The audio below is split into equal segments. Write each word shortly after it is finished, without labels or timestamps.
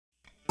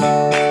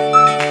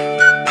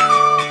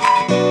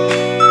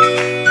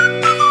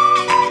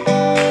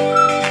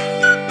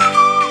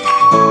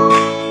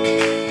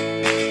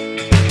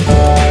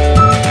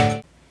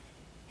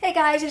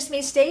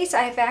Stace.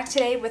 I am back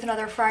today with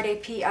another Friday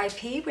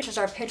PIP, which is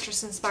our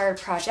Pinterest inspired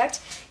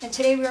project. And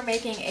today we are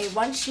making a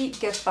one sheet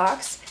gift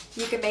box.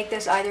 You can make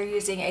this either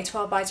using a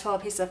 12 by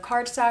 12 piece of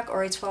cardstock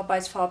or a 12 by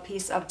 12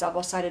 piece of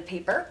double-sided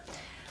paper.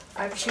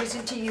 I'm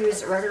choosing to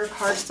use regular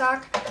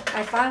cardstock.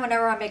 I find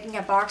whenever I'm making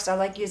a box, I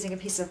like using a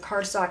piece of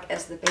cardstock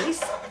as the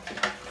base.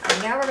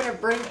 And now we're going to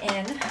bring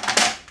in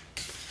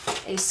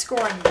a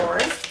scoring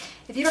board.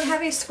 If you don't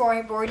have a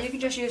scoring board, you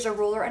can just use a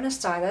ruler and a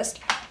stylus,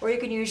 or you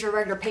can use your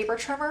regular paper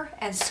trimmer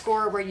and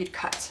score where you'd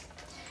cut.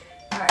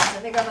 Alright, so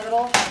let me grab a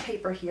little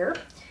paper here.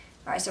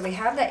 Alright, so we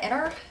have the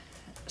inner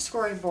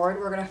scoring board.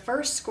 We're going to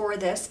first score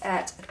this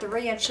at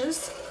 3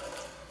 inches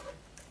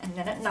and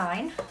then at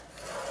 9.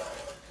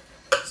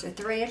 So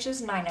 3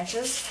 inches, 9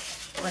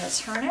 inches. We're going to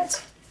turn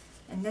it,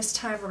 and this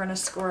time we're going to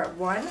score at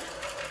 1,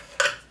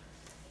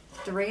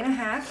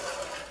 3.5,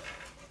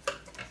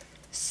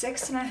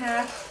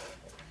 6.5,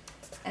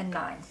 and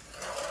 9.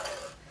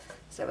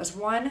 So it was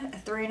 1,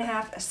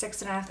 3.5,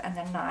 6.5, and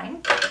then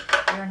 9.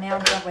 We are now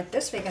done with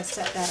this. We can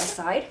set that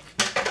aside.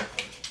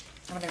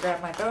 I'm going to grab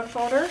my bone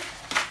folder.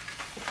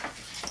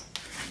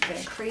 I'm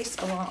going to crease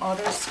along all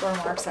those score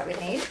marks that we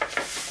need.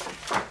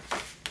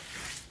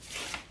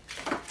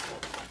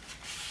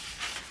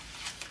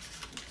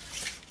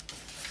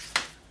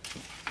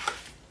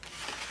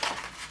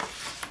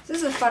 This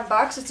is a fun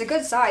box. It's a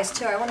good size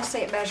too. I want to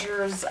say it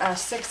measures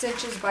 6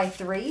 inches by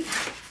 3.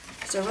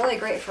 So really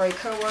great for a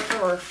coworker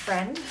or a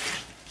friend.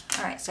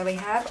 Alright, so we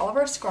have all of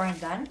our scoring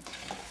done.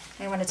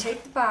 And I want to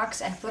take the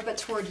box and flip it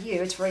toward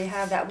you to where you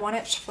have that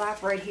 1-inch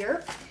flap right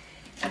here.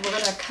 And we're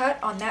going to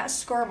cut on that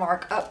score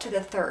mark up to the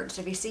 3rd.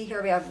 So if you see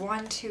here we have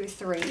 1, 2,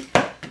 3.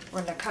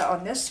 We're going to cut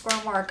on this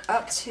score mark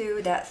up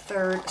to that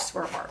 3rd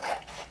score mark.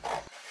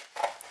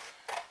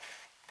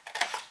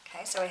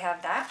 Okay, so we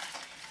have that.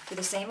 Do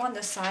the same on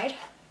this side.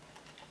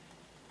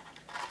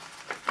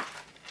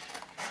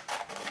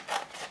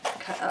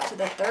 Cut up to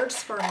the 3rd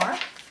score mark.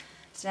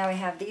 So now we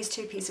have these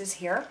 2 pieces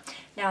here.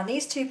 Now in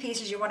these 2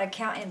 pieces you want to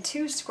count in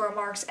 2 score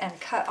marks and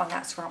cut on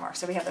that score mark.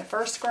 So we have the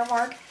 1st score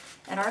mark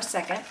and our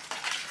 2nd.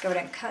 Go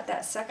ahead and cut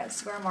that 2nd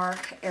score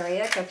mark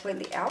area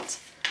completely out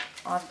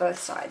on both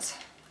sides.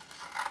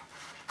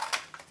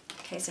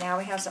 Okay, so now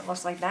we have something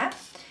looks like that.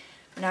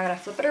 We're now going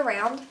to flip it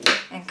around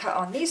and cut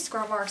on these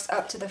score marks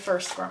up to the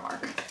 1st score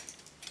mark.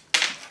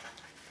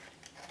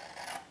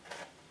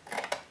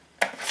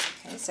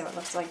 Okay, so it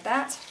looks like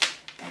that.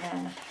 And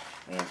then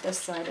we have this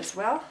side as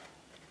well.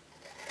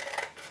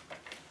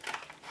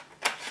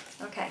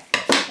 Okay,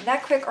 and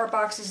that quick our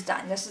box is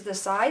done. This is the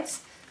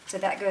sides, so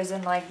that goes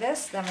in like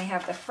this. Then we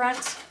have the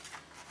front,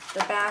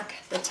 the back,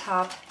 the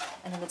top,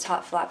 and then the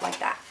top flap like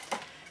that.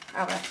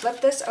 I'm going to flip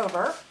this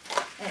over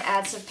and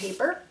add some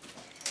paper.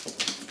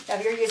 Now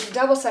if you're using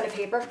double-sided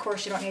paper, of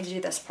course you don't need to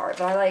do this part,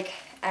 but I like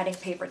adding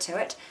paper to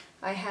it.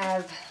 I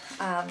have,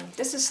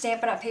 this is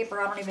Stampin' Up! Paper.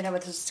 I don't even know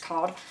what this is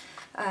called.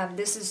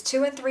 This is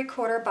 2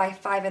 3/4 by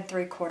 5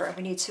 3/4. And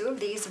we need 2 of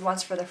these.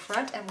 One's for the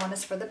front and one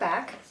is for the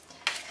back.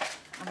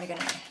 I'm going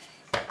to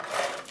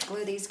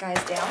glue these guys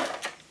down.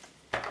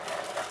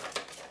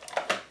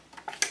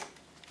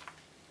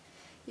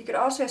 You could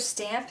also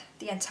stamp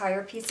the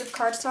entire piece of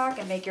cardstock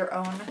and make your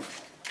own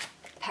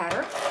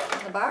pattern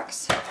on the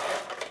box.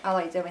 I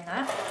like doing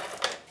that.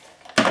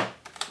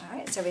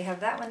 Alright, so we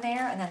have that one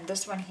there and then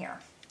this one here.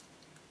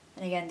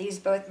 And again, these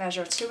both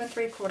measure 2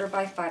 3/4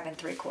 by 5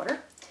 3/4.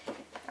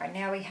 Alright,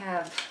 now we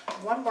have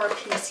one more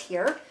piece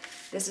here.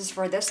 This is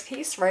for this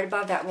piece right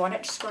above that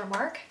 1-inch score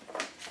mark.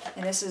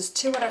 And this is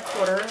 2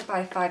 1/4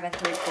 by 5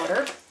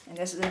 3/4. And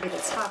this is going to be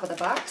the top of the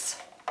box.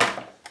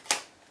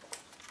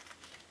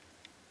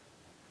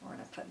 We're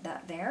going to put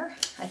that there.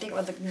 I think it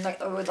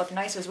would look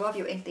nice as well if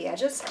you ink the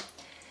edges.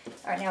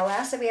 Alright, now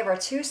lastly we have our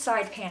 2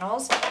 side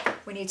panels.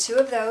 We need 2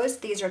 of those.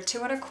 These are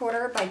 2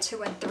 1/4 by 2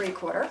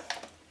 3/4.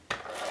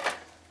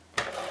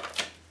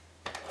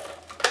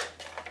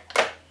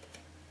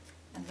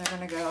 And they're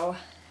going to go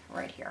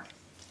right here.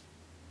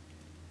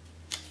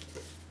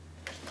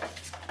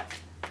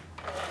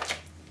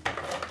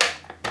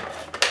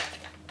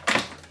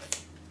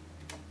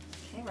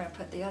 We're going to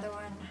put the other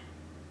one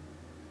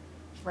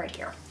right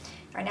here.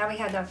 Alright, now we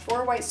have the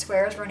 4 white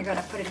squares. We're going to go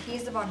and put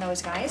adhesive on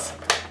those guys.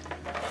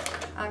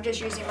 I'm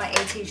just using my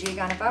ATG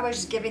gun. If I was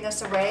just giving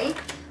this away,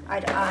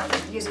 I'd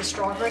use a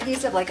stronger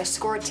adhesive like a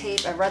scored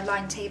tape, a red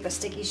line tape, a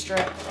sticky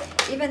strip.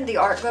 Even the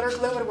art glitter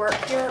glue would work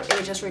here. It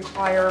would just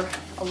require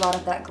a lot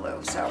of that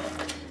glue. So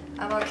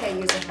I'm okay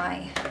using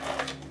my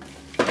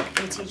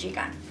ATG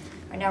gun.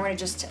 Alright, now we're going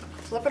to just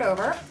flip it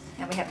over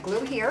and we have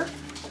glue here.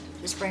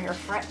 Just bring your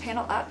front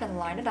panel up and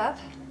line it up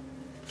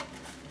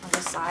on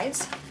the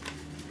sides.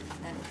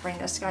 And then bring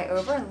this guy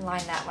over and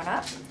line that one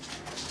up.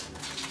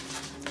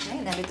 Okay,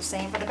 and then do the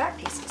same for the back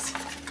pieces.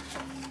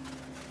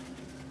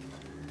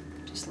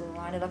 Just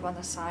line it up on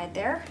the side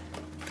there.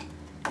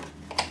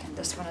 And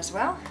this one as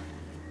well.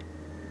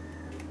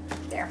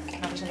 There.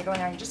 And I'm just going to go in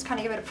there and just kind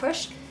of give it a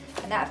push.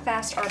 And that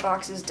fast our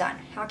box is done.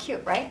 How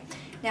cute, right?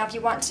 Now if you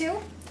want to,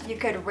 you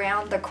could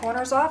round the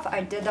corners off.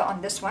 I did that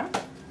on this one.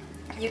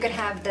 You could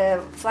have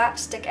the flap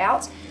stick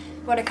out.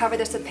 You want to cover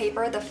this with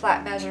paper. The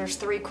flap measures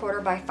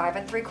 3/4 by 5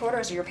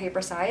 3/4 is your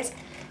paper size.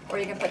 Or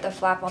you can put the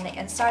flap on the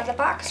inside of the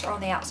box or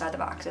on the outside of the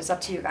box. It's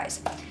up to you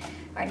guys. All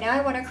right, now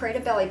I want to create a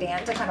belly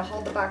band to kind of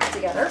hold the box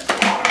together.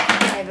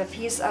 I have a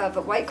piece of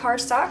white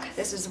cardstock.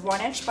 This is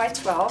 1 inch by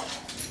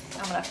 12.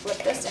 I'm going to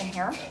flip this in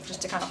here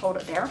just to kind of hold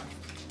it there.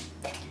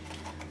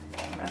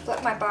 I'm going to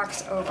flip my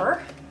box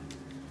over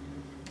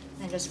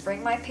and just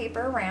bring my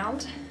paper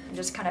around and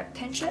just kind of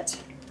pinch it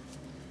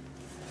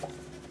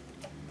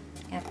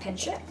and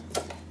pinch it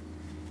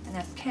and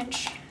then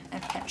pinch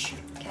and pinch.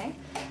 Okay,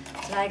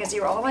 so now you can see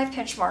where all of my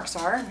pinch marks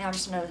are. Now I'm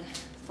just going to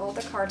fold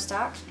the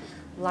cardstock,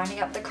 lining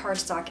up the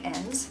cardstock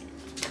ends,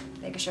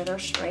 making sure they're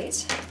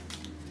straight.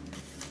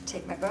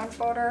 Take my bone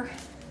folder,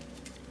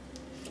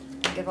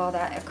 give all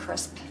that a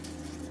crisp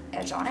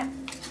edge on it.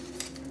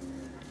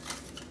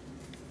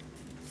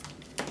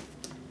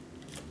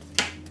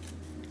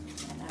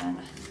 And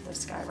then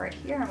this guy right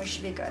here, and we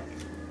should be good.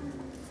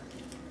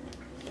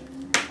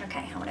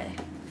 Okay, I'm going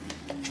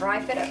to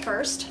dry fit it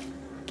first.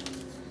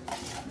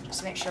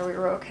 Just make sure we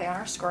were okay on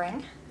our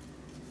scoring.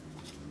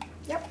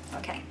 Yep,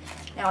 okay.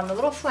 Now on the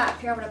little flap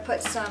here, I'm going to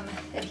put some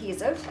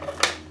adhesive.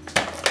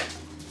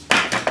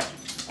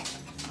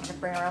 I'm going to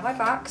bring around my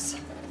box.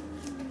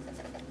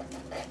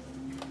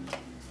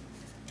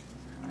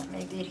 I'm going to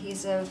make the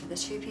adhesive, the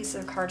 2 pieces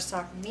of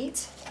cardstock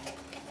meet.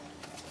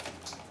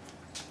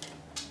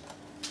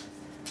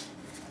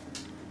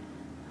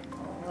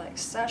 Like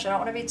such. I don't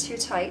want to be too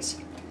tight.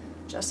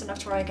 Just enough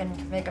to where I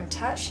can make them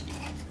touch.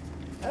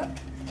 Oh.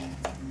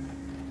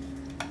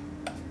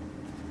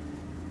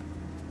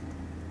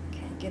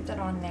 Get that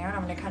on there, and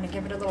I'm going to kind of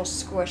give it a little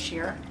squish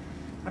here.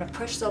 I'm going to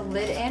push the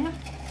lid in and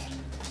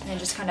then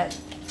just kind of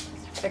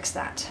fix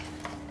that.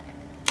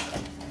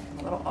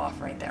 A little off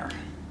right there.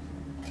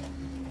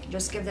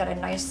 Just give that a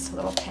nice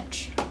little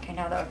pinch. Okay,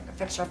 now that we've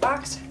fixed our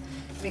box,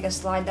 we can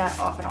slide that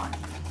off and on.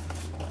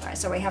 All right,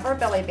 so we have our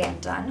belly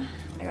band done.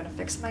 I'm going to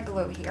fix my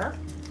glue here.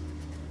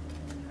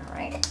 All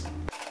right.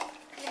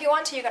 If you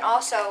want to, you can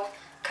also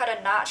cut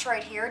a notch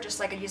right here, just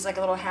like use like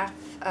a little half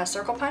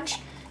circle punch.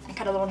 And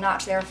cut a little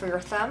notch there for your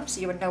thumb so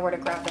you would know where to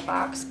grab the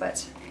box,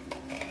 but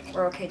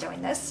we're okay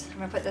doing this. I'm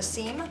going to put the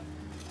seam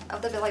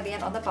of the belly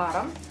band on the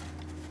bottom.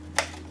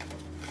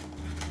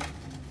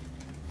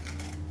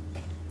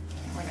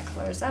 And we're going to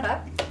close that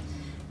up.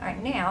 All right,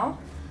 now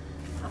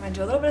I'm going to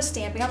do a little bit of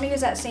stamping. I'm going to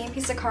use that same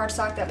piece of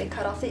cardstock that we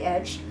cut off the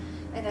edge.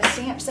 And the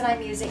stamps that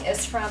I'm using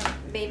is from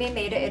Maybe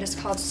Made It. It is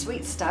called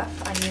Sweet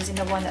Stuff. I'm using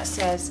the one that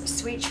says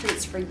Sweet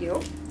Treats for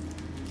You.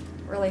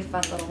 Really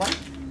fun little one.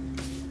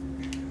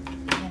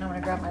 I'm going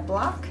to grab my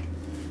block,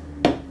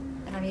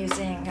 and I'm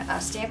using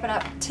Stampin'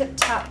 Up! Tip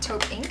Top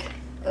Taupe ink.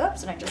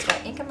 Oops, and I just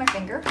got ink on my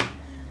finger.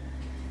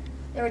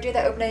 You ever do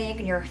that, open the ink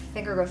and your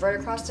finger goes right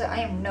across it?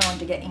 I am known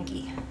to get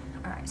inky.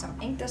 Alright, so I'm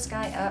going to ink this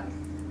guy up.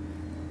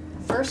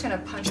 I'm first going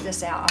to punch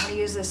this out. I'm going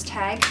to use this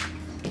tag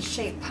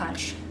shape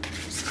punch.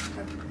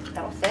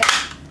 That'll fit.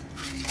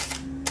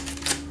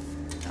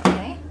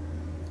 Okay,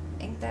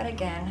 ink that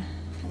again,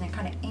 and then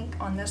kind of ink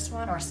on this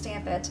one, or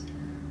stamp it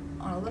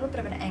on a little bit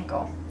of an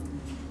angle.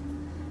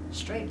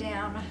 Straight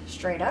down,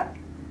 straight up,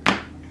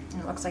 and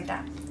it looks like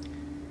that.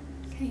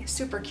 Okay,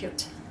 super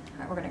cute. All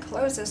right, we're going to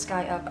close this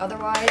guy up,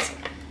 otherwise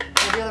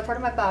the other part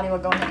of my body will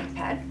go on the ink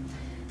pad.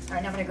 All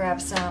right, now I'm going to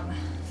grab some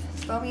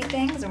foamy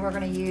things, and we're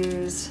going to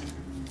use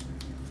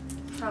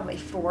probably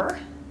 4.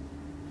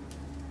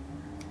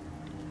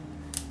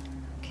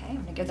 Okay, I'm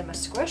going to give them a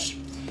squish.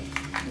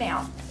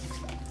 Now,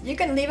 you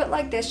can leave it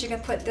like this. You can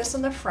put this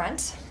on the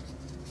front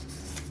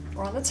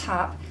or on the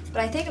top. But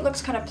I think it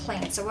looks kind of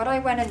plain, so what I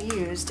went and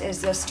used is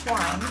this twine.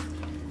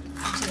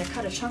 I'm just going to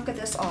cut a chunk of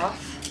this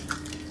off.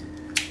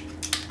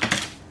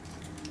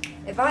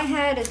 If I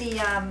had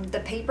the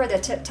paper, the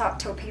Tip Top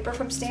Taupe paper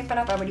from Stampin'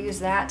 Up, I would use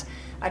that.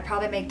 I'd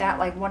probably make that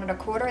like 1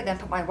 1/4, then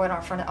put my white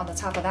on the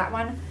top of that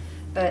one.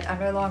 But I'm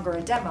no longer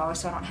a demo,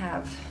 so I don't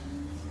have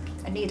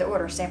a need to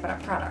order a Stampin'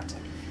 Up product.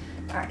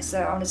 All right,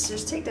 so I'm going to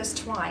just take this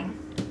twine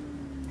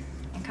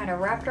and kind of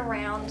wrap it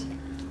around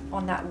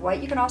on that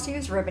white. You can also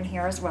use ribbon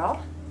here as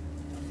well.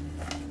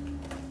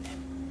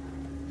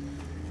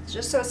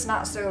 Just so it's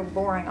not so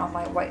boring on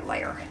my white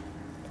layer.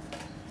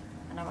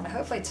 And I'm going to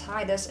hopefully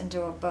tie this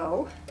into a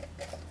bow.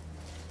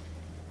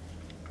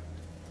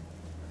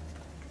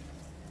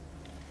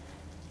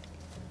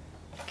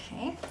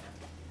 Okay,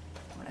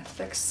 I'm going to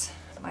fix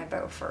my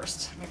bow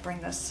first. Let me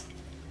bring this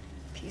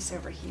piece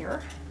over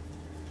here.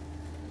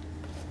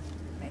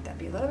 Make that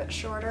be a little bit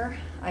shorter.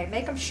 I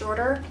make them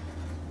shorter,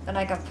 then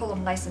I can pull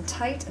them nice and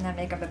tight, and then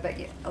make them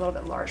a little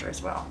bit larger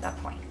as well at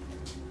that point.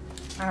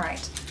 All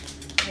right,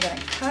 I'm going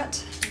to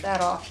cut that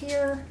off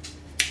here,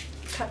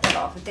 cut that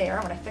off there.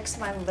 I'm going to fix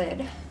my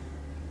lid.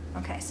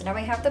 Okay, so now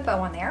we have the bow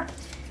on there.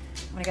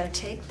 I'm going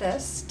to take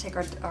this, take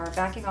our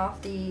backing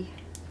off the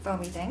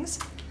foamy things,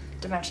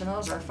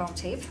 dimensionals or foam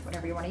tape,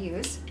 whatever you want to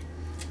use.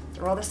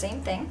 They're all the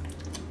same thing.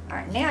 All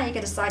right, now you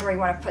can decide where you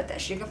want to put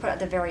this. You can put it at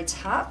the very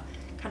top,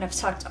 kind of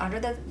tucked under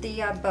the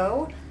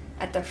bow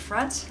at the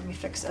front. Let me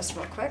fix this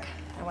real quick.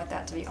 I want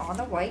that to be on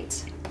the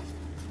white.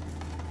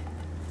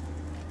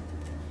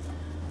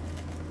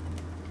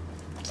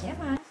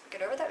 Come on,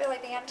 get over that belly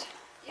band.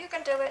 You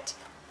can do it.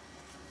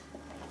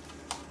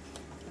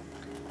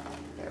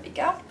 There we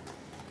go.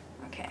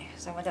 Okay,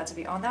 so I want that to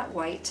be on that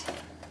white.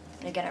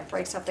 And again, it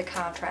breaks up the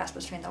contrast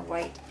between the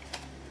white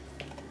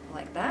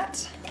like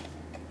that.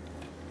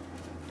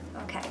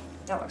 Okay,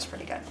 that looks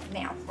pretty good.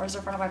 Now, where's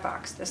the front of my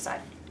box? This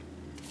side.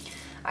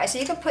 Alright, so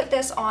you can put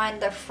this on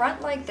the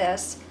front like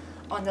this,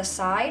 on the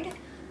side.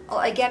 Well,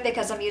 again,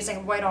 because I'm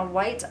using white on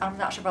white, I'm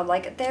not sure if I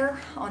like it there.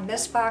 On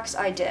this box,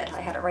 I did.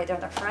 I had it right there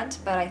in the front,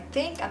 but I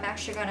think I'm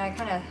actually going to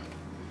kind of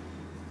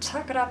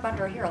tuck it up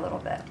under here a little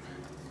bit.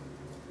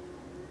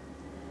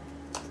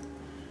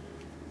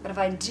 But if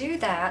I do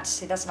that,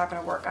 see, that's not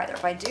going to work either.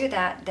 If I do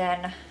that,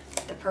 then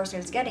the person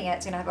who's getting it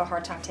is going to have a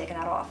hard time taking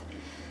that off.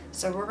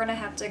 So we're going to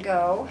have to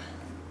go,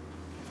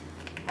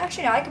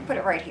 actually no, I can put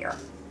it right here.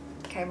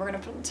 Okay, we're going to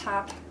put it on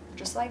top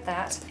just like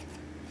that.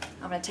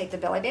 I'm going to take the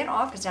belly band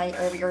off because now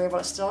you're able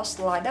to still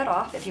slide that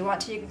off. If you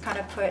want to, you can kind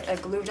of put a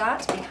glue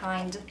dot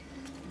behind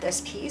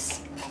this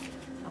piece.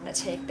 I'm going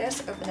to take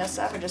this, open this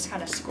up, and just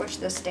kind of squish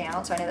this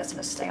down so I know that's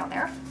going to stay on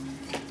there.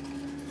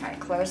 All right,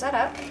 close that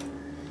up.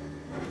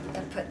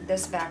 And put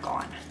this back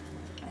on.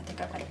 I think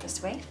I like it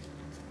this way.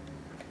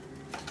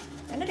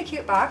 Isn't it a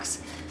cute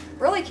box?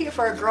 Really cute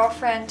for a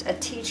girlfriend, a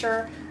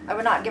teacher. I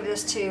would not give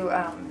this to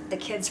the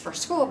kids for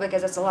school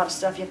because it's a lot of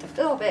stuff you have to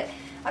fill, but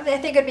I mean, I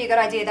think it'd be a good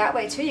idea that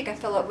way too. You can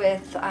fill it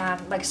with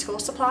like school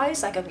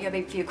supplies, like maybe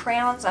a few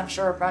crayons. I'm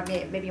sure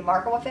maybe a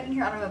marker will fit in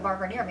here. I don't have a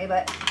marker near me,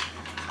 but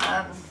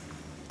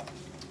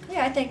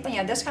yeah, I think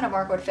this kind of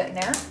marker would fit in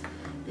there.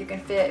 You can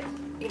fit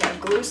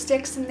glue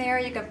sticks in there.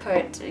 You can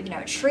put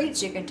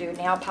treats. You can do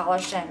nail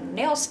polish and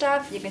nail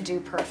stuff. You can do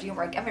perfume.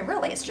 I mean,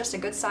 really, it's just a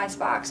good sized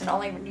box and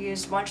only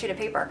use one sheet of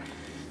paper.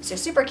 So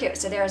super cute.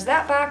 So there's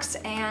that box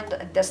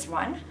and this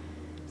one.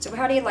 So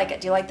how do you like it?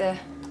 Do you like the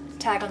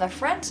tag on the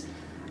front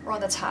or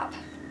on the top?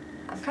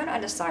 I'm kind of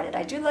undecided.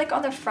 I do like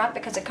on the front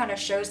because it kind of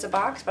shows the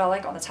box, but I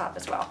like on the top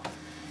as well.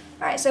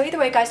 All right, so either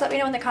way, guys, let me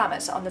know in the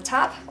comments on the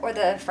top or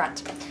the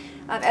front.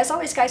 As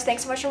always, guys,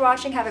 thanks so much for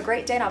watching. Have a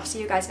great day, and I'll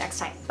see you guys next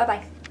time.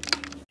 Bye-bye.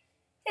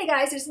 Hey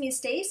guys, it's me,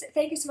 Stace.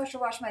 Thank you so much for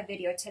watching my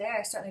video today.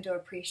 I certainly do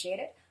appreciate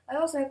it. I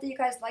also hope that you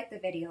guys liked the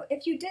video.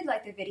 If you did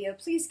like the video,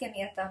 please give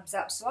me a thumbs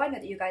up so I know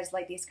that you guys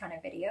like these kind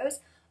of videos.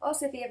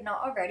 Also, if you have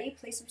not already,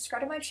 please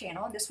subscribe to my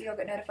channel, and this way you'll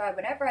get notified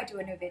whenever I do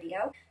a new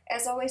video.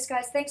 As always,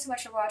 guys, thanks so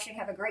much for watching.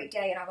 Have a great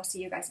day, and I will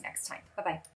see you guys next time. Bye-bye.